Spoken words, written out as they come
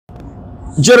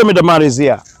Jeremy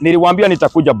Damarizia, niliwaambia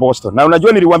nitakuja Boston. Na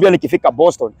unajua niliwaambia nikifika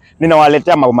Boston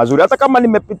ninawaletea mambo mazuri. Hata kama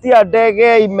nimepitia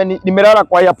ndege, nimelala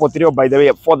kwa airport leo by the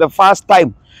way. For the first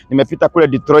time nimepita kule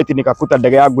Detroit nikakuta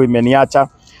ndege yangu imeniacha.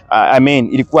 I mean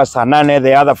ilikuwa saa 8,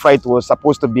 the other flight was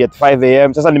supposed to be at 5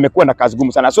 AM. Sasa nimekuwa na kazi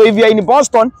gumu sana. So if you are in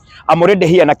Boston, I'm already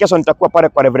here na kesho nitakuwa pale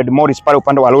kwa Reverend Morris pale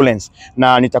upande wa Lawrence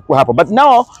na nitakuwa hapo. But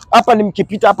now hapa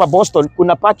nikipita hapa Boston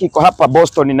kuna park iko hapa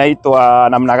Boston inaitwa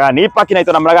namna gani? Hii park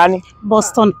inaitwa namna gani?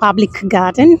 Boston Public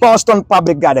Garden. Boston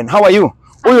Public Garden. How are you?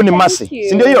 Huyu ni Mercy.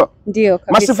 Si ndio hiyo? Ndio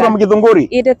kabisa. Mercy from Githunguri.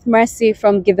 Edith Mercy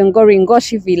from Githunguri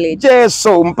Ngoshi Village. Yes,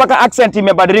 so mpaka accent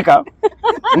imebadilika.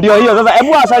 Ndio hiyo. Sasa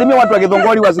hebu asalimie watu wa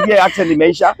Githunguri wasikie accent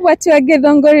imeisha. Watu wa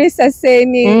Githunguri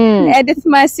saseni. Edith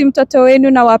Mercy mtoto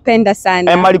wenu na wapenda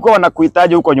sana. Walikuwa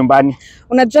wanakuhitaji huko nyumbani.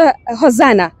 Unajua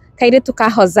Hosana. Kairetu ka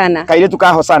Hosana. Kairetu ka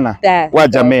Hosana. Wa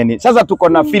jameni. Sasa tuko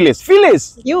na Phyllis.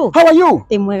 Phyllis, you. How are you?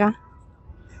 Temwega.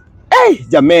 Hey,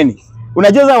 jameni.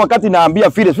 Unajeza wakati naambia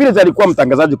Phyllis alikuwa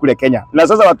mtangazaji kule Kenya. Na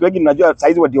sasa watu wengi tunajua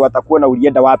saizi ndio watakuona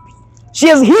ulienda wapi. She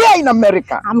is here in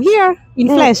America. I'm here in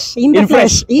flesh, in the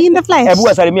flesh. Hebu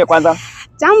asalimie kwanza.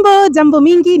 Jambo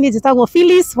mingi, nijitagwa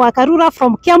Phyllis wa Karura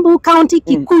from Kiambu County,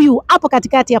 Kikuyu. Hapo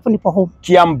katikati hapo nipo home.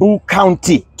 Kiambu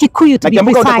County. Kikuyu to be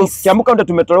precise. Kiambu County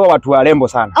tumetolewa watu warembo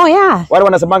sana. Oh yeah. Wale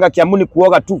wanasemanga Kiambu ni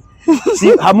kuoga tu.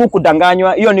 Si hamu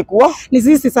kudanganywa. Hiyo ni kuo? Ni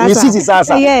sisi sasa. Ni sisi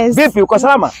sasa. Yes. Vipi uko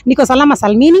salama? Niko salama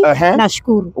salmini.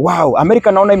 Nashukuru. Wow,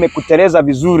 Amerika naona imekuteleza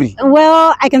vizuri.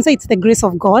 Well, I can say it's the grace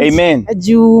of God. Amen.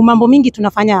 Juu mambo mingi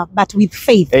tunafanya but with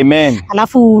faith. Amen.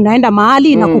 Alafu unaenda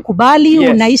mahali na kukubali,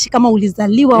 unaishi kama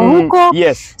ulizaliwa huko.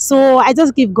 Yes. So I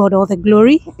just give God all the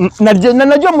glory. Na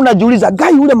najua mnajiuliza,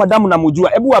 gai yule madamu namjua.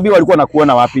 Hebu wapi walikuwa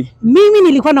nakuona wapi? Mimi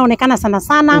nilikuwa naonekana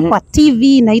sana kwa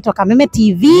TV inaitwa Kameme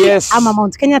TV ama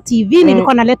Mount Kenya TV.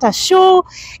 Nilikuwa naleta show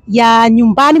ya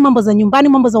nyumbani, mambo za nyumbani,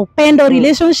 mambo za upendo,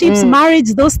 relationships,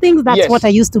 marriage, those things. That's what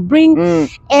I used to bring.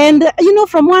 And you know,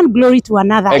 from one glory to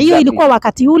another. Hiyo ilikuwa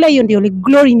wakati ule, hiyo ndio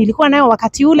glory nilikuwa nayo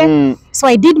wakati ule. So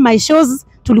I did my shows,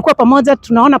 tulikuwa pamoja,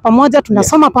 tunaona pamoja,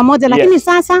 tunasoma pamoja, lakini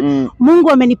sasa Mungu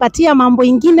amenipatia mambo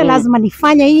ingine, lazima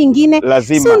nifanye hii ingine.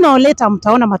 Sooner or later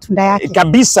mtaona matunda yake.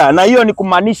 Kabisa, na hiyo ni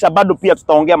kumaanisha bado pia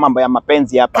tutaongea mambo ya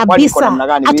mapenzi hapa. Kwani iko namna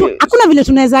gani? Hakuna vile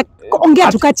tunaweza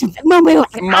ongea tukachi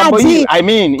mambo hii. I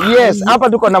mean, yes, hapa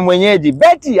tuko na mwenyeji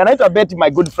Betty, anaitwa Betty, my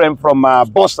good friend from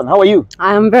Boston. How are you?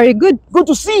 I am very good. Good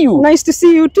to see you. Nice to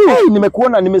see you too. Hey,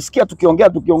 nimekuona, nimesikia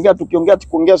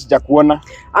tukiongea sijakuona.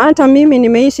 Hata mimi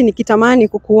nimeishi nikitamani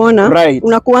kukuona.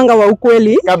 Unakuanga wa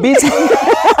ukweli. Kabisa.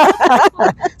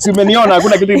 Si umeniona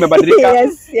hakuna kitu kimebadilika.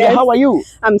 Yes. Yeah, how are you?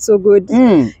 I'm so good.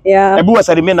 Yeah. Hebu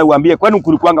wasalimie na uambie kwani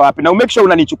kulikuanga wapi? Na make sure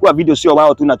unanichukua video, sio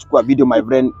wao tu unachukua video my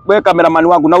friend. Wewe cameraman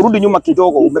wangu na urudi nyuma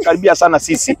kidogo, umekaribia sana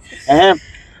sisi.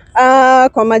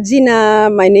 Kwa majina,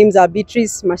 my name's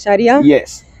Beatrice Masharia.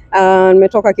 Yes.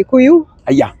 Nimetoka Kikuyu.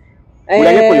 Aya.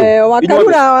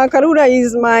 Wakarura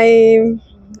is my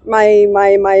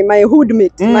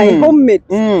hoodmate, my homemate.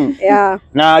 Yeah.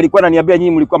 Na alikuwa ananiambia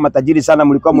nyinyi mlikuwa matajiri sana,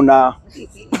 mlikuwa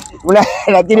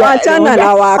lakini achana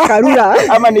na Wakarura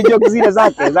ama ni joke zile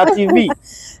zake za TV.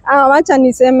 Wacha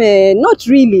niseme not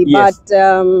really, but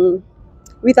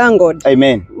we thank God.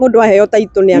 Amen. Mundu aheyo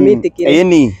title ni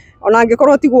ametikire. Ona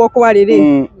angekorwo tiguo kwari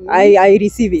ri, I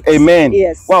receive it. Amen.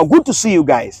 Yes. Wow, good to see you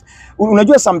guys.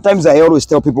 Unajua sometimes I always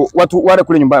tell people, watu wale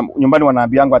kule nyumbani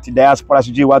wanaambiangu ati diaspora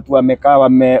sijui watu wamekaa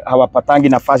hawapatangi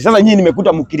nafasi. Sasa nyinyi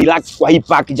nimekuta mkirelax kwa hii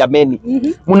park jameni.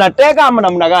 Mnatega ama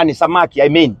namna gani samaki? I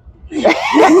mean.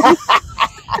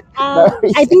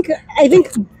 I think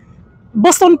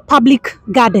Boston Public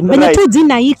Garden. Wenye tu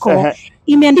jina iko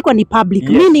imeandikwa ni public,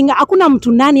 meaning hakuna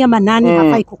mtu nani ama nani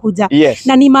hafai kukuja.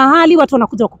 Na ni mahali watu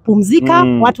wanakuja kupumzika,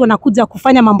 watu wanakuja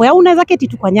kufanya mambo yao. Unaweza keti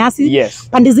tu kwa nyasi.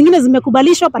 Pande zingine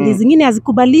zimekubalishwa, pande zingine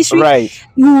hazikubalishwi.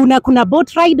 Kuna boat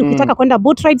ride ukitaka kwenda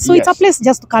boat ride. So it's a place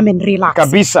just to come and relax.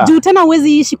 Kabisa. Juu tena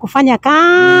uwezi ishi kufanya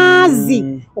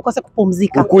kazi ukose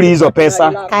kupumzika. Ukuli hizo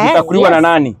pesa utakuliwa na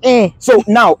nani? So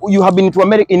now you have been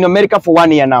in America for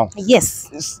 1 year now.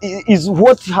 Yes. Is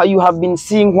what you have been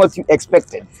seeing what you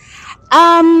expected?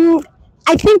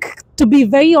 I think to be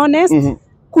very honest,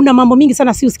 kuna mambo mingi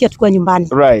sana si usikia tukua nyumbani.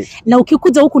 Na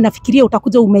ukikuja huku unafikiria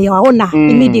utakuja umeyaona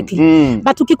immediately.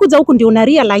 But ukikuja huku ndio una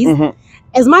realize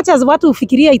as much as watu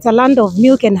ufikiria it's a land of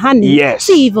milk and honey,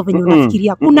 si hivyo venye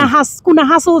unafikiria.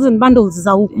 Kuna hustles and bundles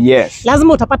za huku.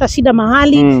 Lazima utapata shida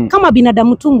mahali kama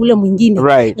binadamu tungu ule mwingine.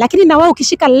 Lakini na wewe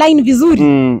ukishika line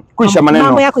vizuri, kuisha maneno.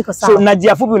 Mambo yako iko sawa. So na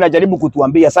jiafupi unajaribu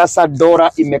kutuambia sasa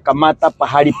Dora imekamata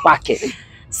pahali pake.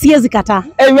 Siwezi kataa.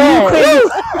 Amen.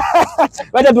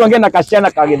 Wacha tuongee na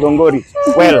kasichana ka Githunguri.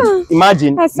 Well,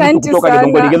 imagine mtu kutoka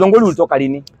Githunguri. Githunguri ulitoka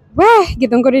lini?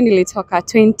 Githunguri nilitoka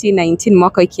 2019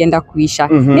 mwaka ikienda kuisha.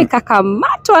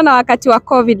 Nikakamatwa na wakati wa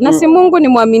COVID na si Mungu ni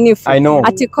mwaminifu.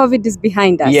 Ati COVID is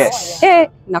behind us. Yes.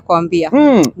 Nakwambia.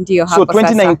 Ndio hapo sasa.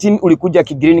 So 2019 ulikuja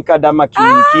green card ama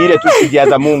kiile tu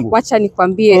sijaza Mungu. Wacha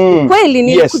nikwambie kweli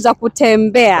nilikuja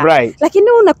kutembea.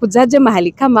 Lakini unakujaje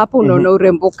mahali kama hapo unaona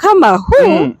urembo kama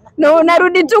huu? Na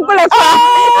unarudi tu kule kwa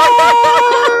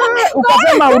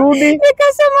ukasema urudi?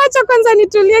 Nikasema acha kwanza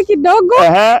nitulie kidogo,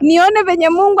 nione venye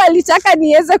Mungu alitaka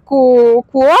niweze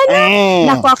kuona.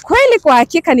 Na kwa kweli kwa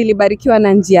hakika nilibarikiwa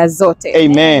na njia zote.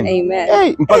 Amen.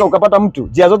 Hey, mpaka ukapata mtu.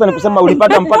 Njia zote ni kusema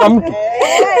ulipata mpaka mtu.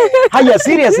 Haya,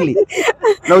 seriously.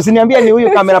 Na usiniambia ni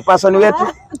huyu camera person wetu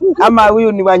ama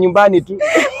huyu ni wa nyumbani tu.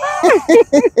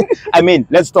 I mean,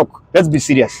 let's talk. Let's be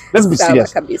serious.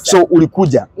 So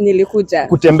ulikuja? Nilikuja.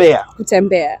 Kutembea.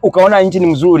 Ukaona nchi ni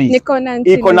mzuri. Nikaona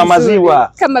nchi iko na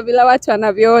maziwa kama vile watu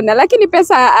wanavyoona, lakini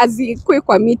pesa hazikui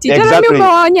kwa miti. Tena mimi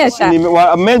umeonyesha.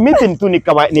 Miti tu ni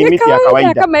miti ya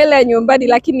kawaida kama ile ya nyumbani,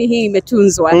 lakini hii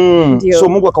imetunzwa. Ndio. So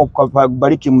Mungu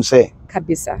akakubariki msee.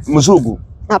 Kabisa. Mzungu?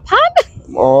 Hapana.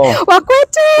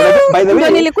 Wakwetu. By the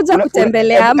way, nilikuja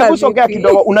kutembelea ama kusogea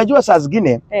kidogo. Unajua saa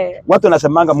zingine watu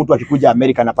wanasemanga mtu akikuja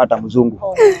Amerika anapata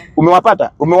mzungu.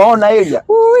 Umewapata? Umewaona area?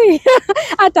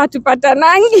 Hata tupata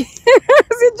nangi.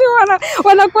 Sijui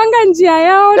wanakuanga njia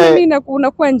yao na mimi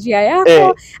unakuwa njia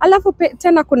yako. Alafu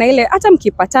tena kuna ile hata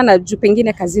mkipatana juu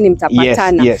pengine kazini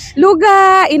mtapatana.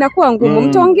 Lugha inakuwa ngumu.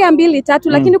 Mtaongea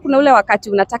 2-3 lakini kuna ule wakati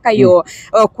unataka hiyo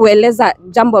kueleza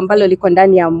jambo ambalo liko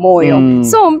ndani ya moyo.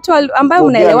 So mtu ambaye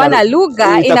unaelewana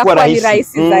lugha inakuwa ni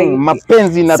rahisi zaidi.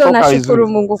 Mapenzi inatoka vizuri. So nashukuru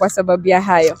Mungu kwa sababu ya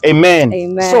hayo.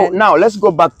 Amen. So now let's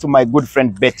go back to my good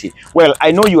friend Betty. Well,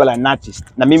 I know you are an artist.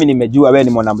 Na mimi nimejua wewe ni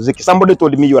mwanamuziki. Somebody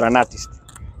told me you are an artist.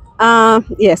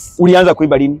 Yes. Ulianza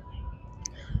kuimba lini?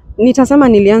 Nitasema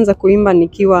nilianza kuimba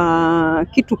nikiwa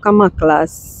kitu kama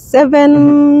class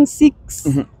 7,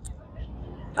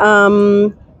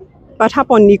 6. But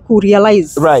hapo ni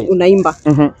kurealize unaimba.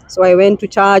 So I went to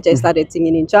church, I started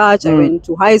singing in church. I went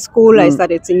to high school, I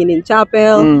started singing in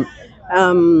chapel,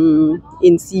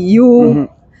 in CU.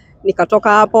 Nikatoka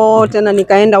hapo, tena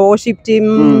nikaenda worship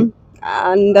team.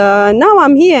 And now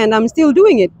I'm here and I'm still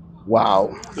doing it. Wow,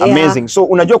 amazing. So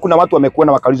unajua kuna watu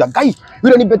wamekuona wakauliza, "Guy,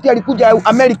 yule ni Betty alikuja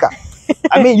America."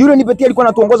 I mean, yule ni Betty alikuwa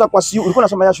anatuongoza kwa CU. Ulikuwa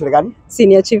unasoma shule gani?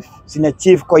 Senior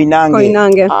Chief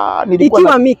Koinange.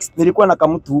 Nilikuwa na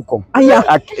kamutu huko.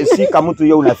 Si kamutu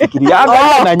hiyo unafikiria.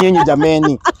 Na nyinyi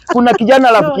jameni. Kuna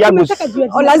kijana rafiki yangu.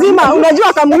 Lazima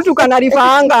unajua kamutu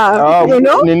kanarifaanga. You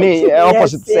know?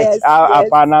 Opposite sex.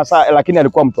 Hapana, lakini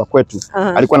alikuwa mtu wa kwetu.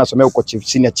 Alikuwa anasomea huko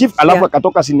Senior Chief, alafu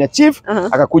akatoka Senior Chief,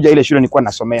 akakuja ile shule nilikuwa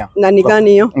nasomea. Na ni gani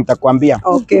hiyo? Nitakwambia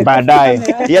baadaye.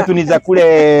 Yetu ni za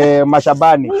kule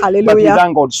Mashabani. Hallelujah.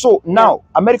 So now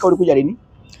America ulikuja lini?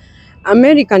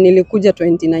 America nilikuja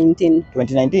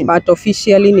 2019. But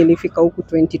officially nilifika huku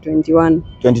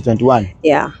 2021.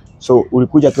 Yeah. So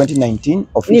ulikuja 2019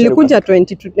 officially? Nilikuja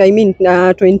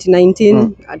 2019.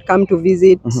 I'd come to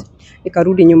visit.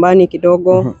 Nikarudi nyumbani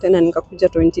kidogo, tena nikakuja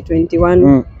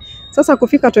 2021. Sasa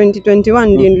kufika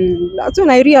 2021 that's when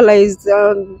I realized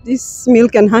this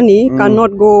milk and honey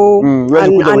cannot go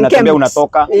unkempt.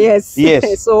 Unatoka. Yes.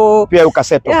 So pia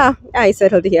ukasettle. Yeah, I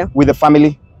settled here. With the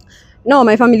family? No,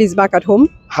 my family is back at home.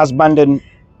 Husband and?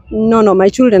 No, my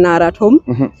children are at home.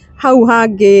 Off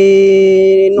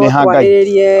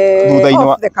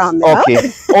the camera. Okay,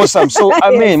 awesome. So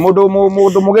I mean,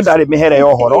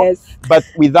 but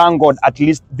we thank God, at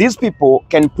least these people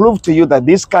can prove to you that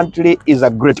this country is a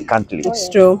great country. It's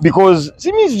true. Because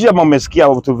mmesikia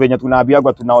watu venye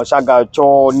tunaambiwa tunaoshaga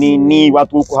choo nini,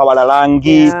 watu huko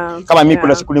hawalalangi. Kama mimi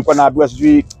kuna siku nilikuwa naambiwa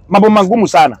sijui mambo magumu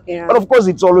sana. But of course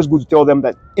it's always good to tell them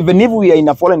that even if we are in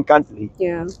a foreign country,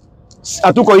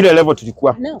 hatuko ile level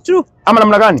tulikuwa. True. Ama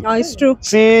namna gani? It's true.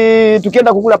 Si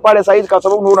tukienda kukula pale saizi kwa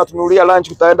sababu unaona tununulia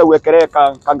lunch, utaenda uwekelee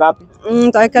kangapi?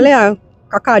 Nitawekelea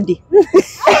kakadi.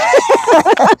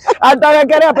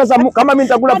 Atawekelea pesa kama mimi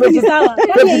nitakula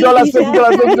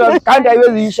 $50 kandi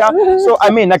haiwezi isha. So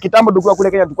I mean na kitambo tulikuwa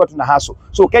kule Kenya tulikuwa tuna hustle.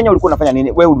 So Kenya ulikuwa unafanya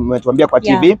nini? Wewe umetuambia kwa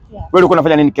TV. Wewe ulikuwa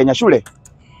unafanya nini Kenya shule?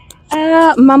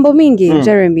 Mambo mingi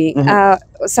Jeremy.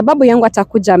 Sababu yangu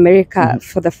atakuja America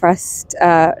for the first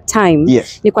time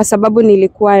ni kwa sababu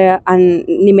nilikuwa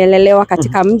nimelelewa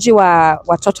katika mji wa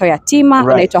watoto yatima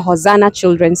unaitwa Hosanna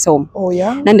Children's Home.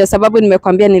 Na ndio sababu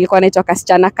nimekwambia nilikuwa naitwa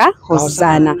kasichana ka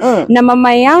Hosanna. Na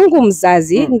mama yangu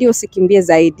mzazi ndio usikimbie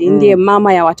zaidi, ndiye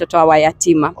mama ya watoto wa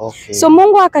yatima. So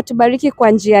Mungu akatubariki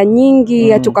kwa njia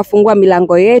nyingi, tukafungua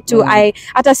milango yetu.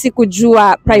 Hata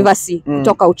sikujua privacy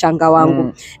kutoka uchanga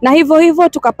wangu. Na hivyo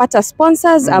tukapata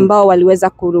sponsors ambao waliweza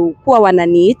kuwa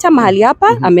wananiita mahali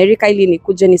hapa Amerika ili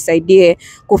nikuje nisaidie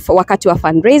wakati wa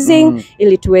fundraising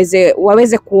ili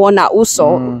waweze kuona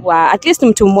uso wa at least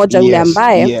mtu mmoja yule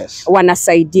ambaye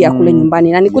wanasaidia kule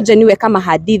nyumbani, na nikuje niwe kama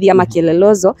hadithi ama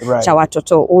kielelezo cha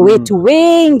watoto wetu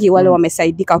wengi wale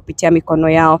wamesaidika kupitia mikono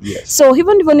yao. So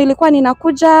hivyo ndivyo nilikuwa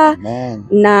ninakuja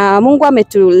na Mungu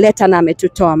ametuleta na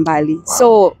ametutoa mbali.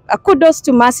 So kudos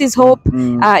to Mercy's Hope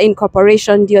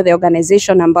Incorporation, ndio the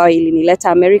organization ambayo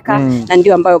ilinileta Amerika na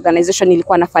ndio ambayo organization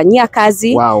ilikuwa nafanyia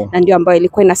kazi na ndio ambayo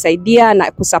ilikuwa inasaidia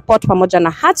na kusupport pamoja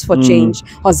na Hearts for Change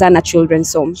Hosanna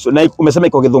Children's Home. So na umesema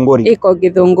iko Githunguri? Iko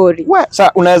Githunguri.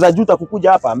 Sasa unaweza juta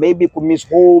kukuja hapa maybe kumiss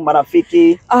home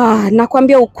marafiki?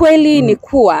 Nakwambia ukweli ni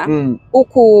kuwa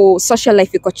huku social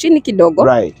life iko chini kidogo.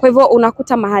 Kwa hivyo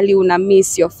unakuta mahali una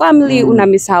miss your family, una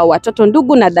miss hao watoto,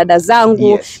 ndugu na dada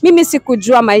zangu. Mimi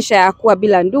sikujua maisha ya kuwa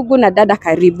bila ndugu na dada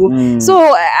karibu. So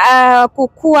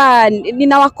kukua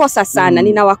ninawakosa sana,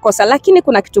 ninawakosa, lakini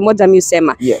kuna kitu moja mimi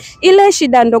husema. Ile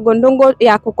shida ndogo ndogo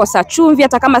ya kukosa chumvi,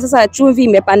 hata kama sasa chumvi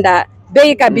imepanda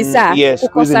bei kabisa,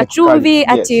 kukosa chumvi,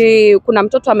 ati kuna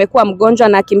mtoto amekuwa mgonjwa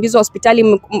na kimbizwa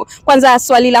hospitali. Kwanza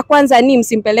swali la kwanza ni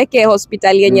msimpeleke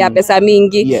hospitali yenye pesa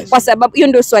mingi, kwa sababu hiyo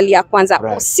ndio swali ya kwanza.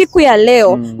 Siku ya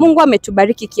leo Mungu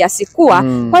ametubariki kiasi kuwa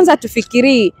kwanza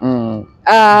tufikiri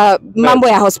mambo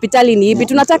ya hospitali ni hivi,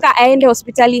 tunataka aende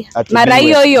hospitali mara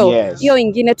hiyo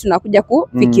ingine tunakuja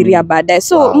kufikiria baadaye.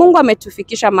 So Mungu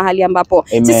ametufikisha mahali ambapo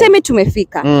sisemi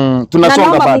tumefika,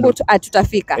 tunasonga bado. Mungu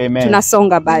tutafika.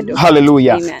 Tunasonga bado.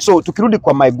 Hallelujah. So tukirudi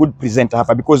kwa my good presenter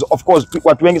hapa, because of course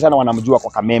watu wengi sana wanamjua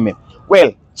kwa Kameme.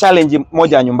 Well, challenge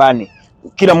moja ya nyumbani,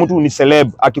 kila mtu ni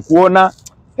celeb, akikuona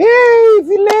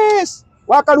Viles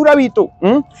wakalura wito.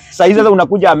 Sasa hizi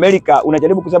unakuja Amerika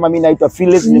unajaribu kusema mimi naitwa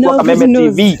Phyllis, ni kwa Kameme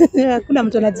TV. Kuna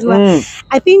mtu anajua.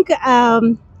 I think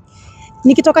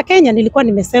nikitoka Kenya nilikuwa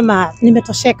nimesema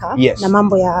nimetosheka na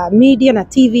mambo ya media na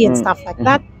TV and stuff like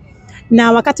that.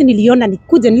 Na wakati niliona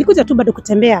nilikuja tu bado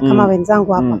kutembea kama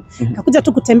wenzangu hapa. Nakuja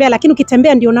tu kutembea, lakini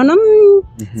ukitembea ndio unaona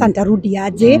sasa nitarudi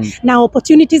aje, na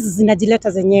opportunities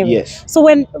zinajileta zenyewe. So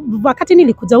wakati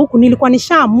nilikuja huku nilikuwa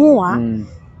nishaamua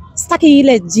sitaki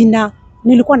ile jina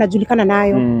nilikuwa najulikana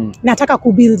nayo. Nataka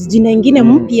kubuild jina ingine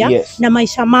mpya na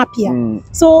maisha mapya.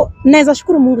 So naweza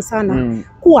shukuru Mungu sana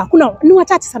kuwa ni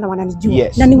wachache sana wananijua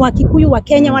na ni Wakikuyu wa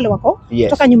Kenya wale wako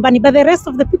kutoka nyumbani, but the rest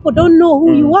of the people don't know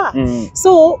who you are.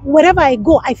 So wherever I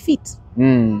go I fit.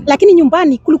 Lakini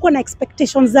nyumbani kulikuwa na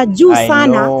expectations za juu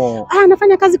sana.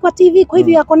 Anafanya kazi kwa TV, kwa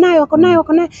hivyo yako nayo.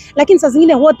 Lakini saa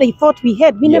zingine what they thought we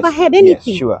had, we never had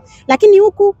anything. Lakini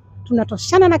huku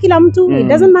tunatoshana na kila mtu. It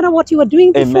doesn't matter what you were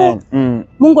doing before.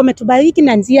 Mungu ametubariki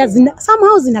na njia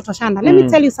somehow zinatoshana. Let me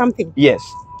tell you something.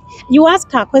 You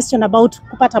asked a question about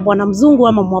kupata bwana mzungu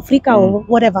ama Mwafrika or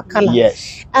whatever color.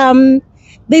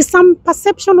 There's some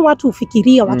perception watu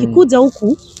ufikiria wakikuja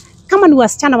huku kama ni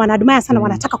wasichana wanadumaya sana,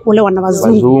 wanataka kuolewa na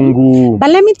wazungu. But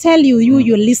let me tell you,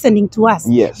 you're listening to us.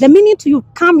 The minute you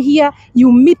come here,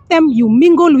 you meet them, you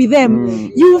mingle with them,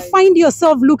 you find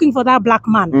yourself looking for that black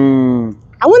man.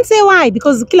 I won't say why,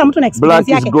 because kila mtu na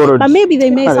experience yake, but maybe they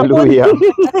may support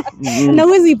na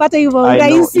uwezi ipata hivyo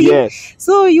rahisi.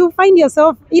 So you find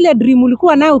yourself ile dream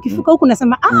ulikuwa nayo ukifika huku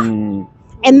unasema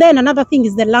and then another thing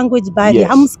is the language barrier.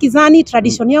 Hamsikizani,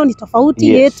 tradition yao ni tofauti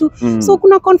yetu. So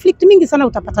kuna conflict mingi sana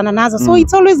utapatana nazo. So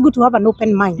it's always good to have an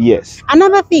open mind.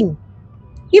 Another thing,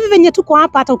 hivi venye tuko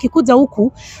hapa, hata ukikuja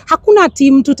huku hakuna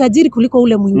ati mtu tajiri kuliko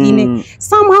ule mwingine.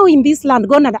 Somehow in this land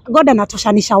God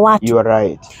anatoshanisha watu. You are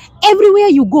right. Everywhere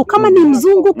you go, kama ni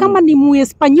mzungu, kama ni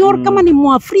Muespanyol, kama ni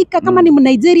Muafrika, kama ni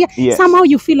Nigeria, somehow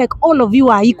you feel like all of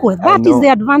you are equal. That is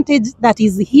the advantage that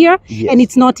is here, and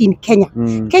it's not in Kenya.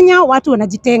 Kenya watu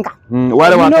wanajitenga.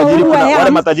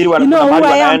 Wale matajiri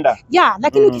wanaenda.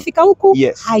 Lakini ukifika huku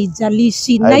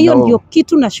haijalishi. Na hiyo ndio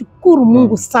kitu nashukuru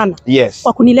Mungu sana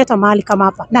kwa kunileta mahali kama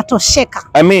hapa. Natosheka.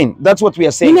 I mean, that's what we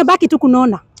are saying. Nimebaki tu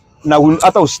kunaona. Na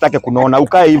hata usitake kunaona,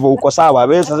 ukae hivyo uko sawa.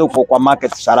 Wewe sasa uko kwa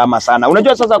market salama sana.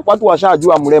 Unajua sasa watu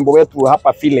washajua mrembo wetu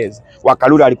hapa Phyllis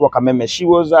Wakalura alikuwa Kameme.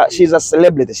 She's a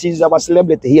celebrity. She's our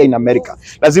celebrity here in America.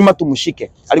 Lazima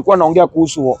tumshike. Alikuwa anaongea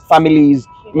kuhusu families.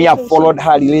 Me have followed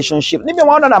her relationship.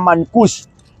 Nimewaona na Mankush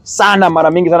sana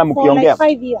mara mingi sana mkiongea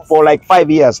for like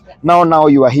 5 years. Now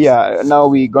you are here.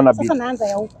 Now we gonna be. Sasa naanza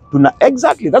ya huko.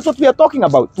 Exactly, that's what we are talking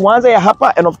about. Tuanze ya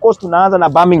hapa, and of course tunaanza na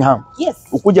Birmingham.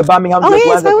 Ukuje Birmingham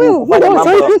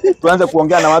tuanze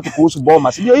kuongea na watu kuhusu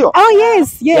boma. Sio hiyo?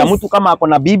 Ya mtu kama ako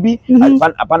na bibi,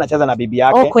 hapana cheza na bibi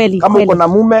yake. Kama uko na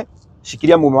mume,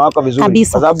 shikilia mume wako vizuri.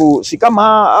 Kwa sababu si kama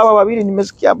hawa wawili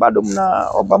nimesikia bado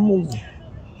mnaomba Mungu.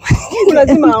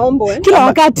 lazima aombe kila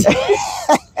wakati.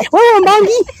 Wewe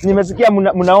mbangi Nimesikia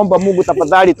mnaomba Mungu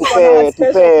tafadhali tupe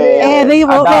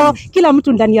kila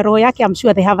mtu ndani ya roho yake, I'm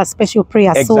sure they have a special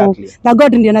prayer. Exactly. So na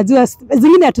God ndiye anajua,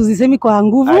 zingine hatuzisemi kwa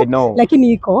nguvu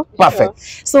lakini iko perfect.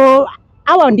 So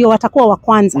hawa ndio watakuwa wa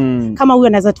kwanza. Kama huyu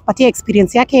anaweza tupatia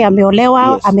experience yake,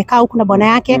 ameolewa, amekaa huku na bwana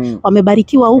yake,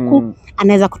 wamebarikiwa huku,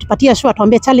 anaweza kutupatia show,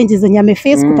 atuambie challenges zenye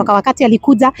ameface kutoka wakati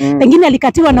alikuja. Pengine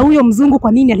alikatiwa na huyo mzungu,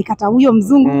 kwa nini alikata huyo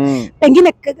mzungu?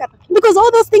 Pengine because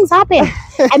all those things happen.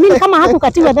 I mean kama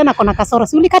hakukatiwa then akona kasoro,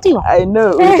 si ulikatiwa? I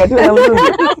know, ulikatiwa na mzungu.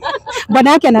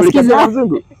 Bwana yake anasikiza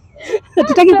mzungu.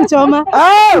 Tutaki kuchoma.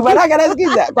 Bwana yake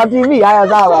anasikiza kwa TV. Haya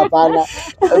sawa, hapana.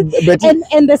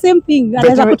 And the same thing,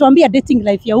 anaweza kutuambia dating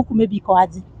life ya huku maybe iko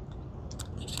aje.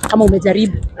 Kama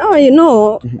umejaribu. Oh, you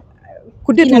know,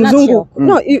 kudate mzungu.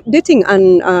 No, dating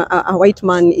a white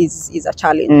man is a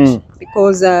challenge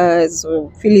because as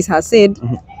Phyllis has said,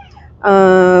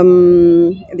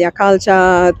 their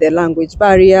culture, their language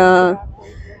barrier,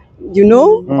 you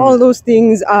know, all those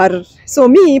things are. So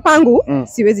me pangu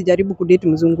siwezi jaribu kudate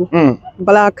mzungu.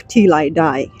 Black till I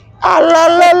die.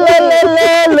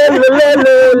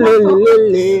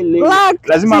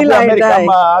 Lazima kwa Amerika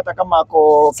hata kama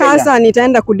ako Kenya. Sasa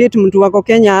nitaenda kudate mtu wako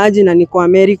Kenya aje na niko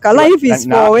Amerika. Life is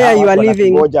for where you are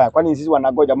living. Ngoja, kwani sisi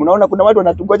wanagoja? Mnaona kuna watu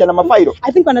wanatugoja na mafailo.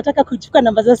 I think wanataka kuchukua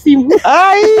namba za simu.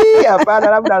 Hapana,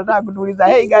 labda anataka kutuuliza,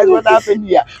 hey guys, what happened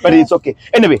here? But it's okay.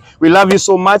 Anyway, we love you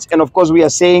so much, and of course we are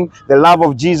saying the love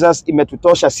of Jesus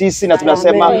imetutosha sisi, na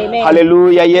tunasema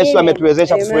hallelujah, Yesu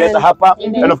ametuwezesha kutuleta hapa.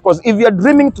 And of course if you are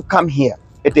dreaming to come here,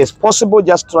 it is possible.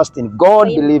 Just trust in God,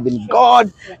 believe in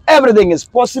God. Everything is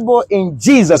possible in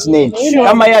Jesus name.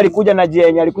 Kama yeye alikuja na njia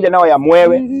yenye alikuja nao ya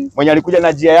mwewe, mwenye alikuja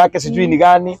na njia yake sijui ni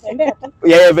gani.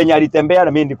 Yeye venye alitembea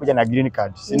na mimi nilikuja na green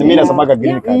card. Mimi nasemaga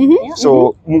green card.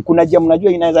 So kuna njia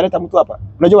mnajua inaweza leta mtu hapa.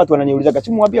 Unajua watu wananiuliza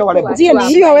kati mwambie wale.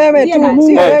 Sio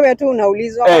wewe tu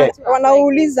unaulizwa.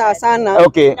 Wanauliza sana.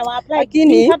 Okay.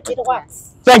 Lakini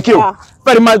thank you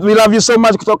very much. We love you so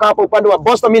much. Kutoka hapa upande wa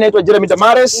Boston, mimi naitwa Jeremy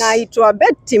Damares. Naitwa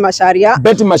Betty Masharia.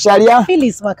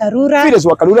 Phyllis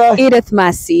Wakarura. Edith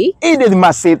Masi.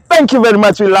 Thank you very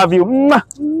much. We love you. Mwah.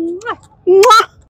 Mwah.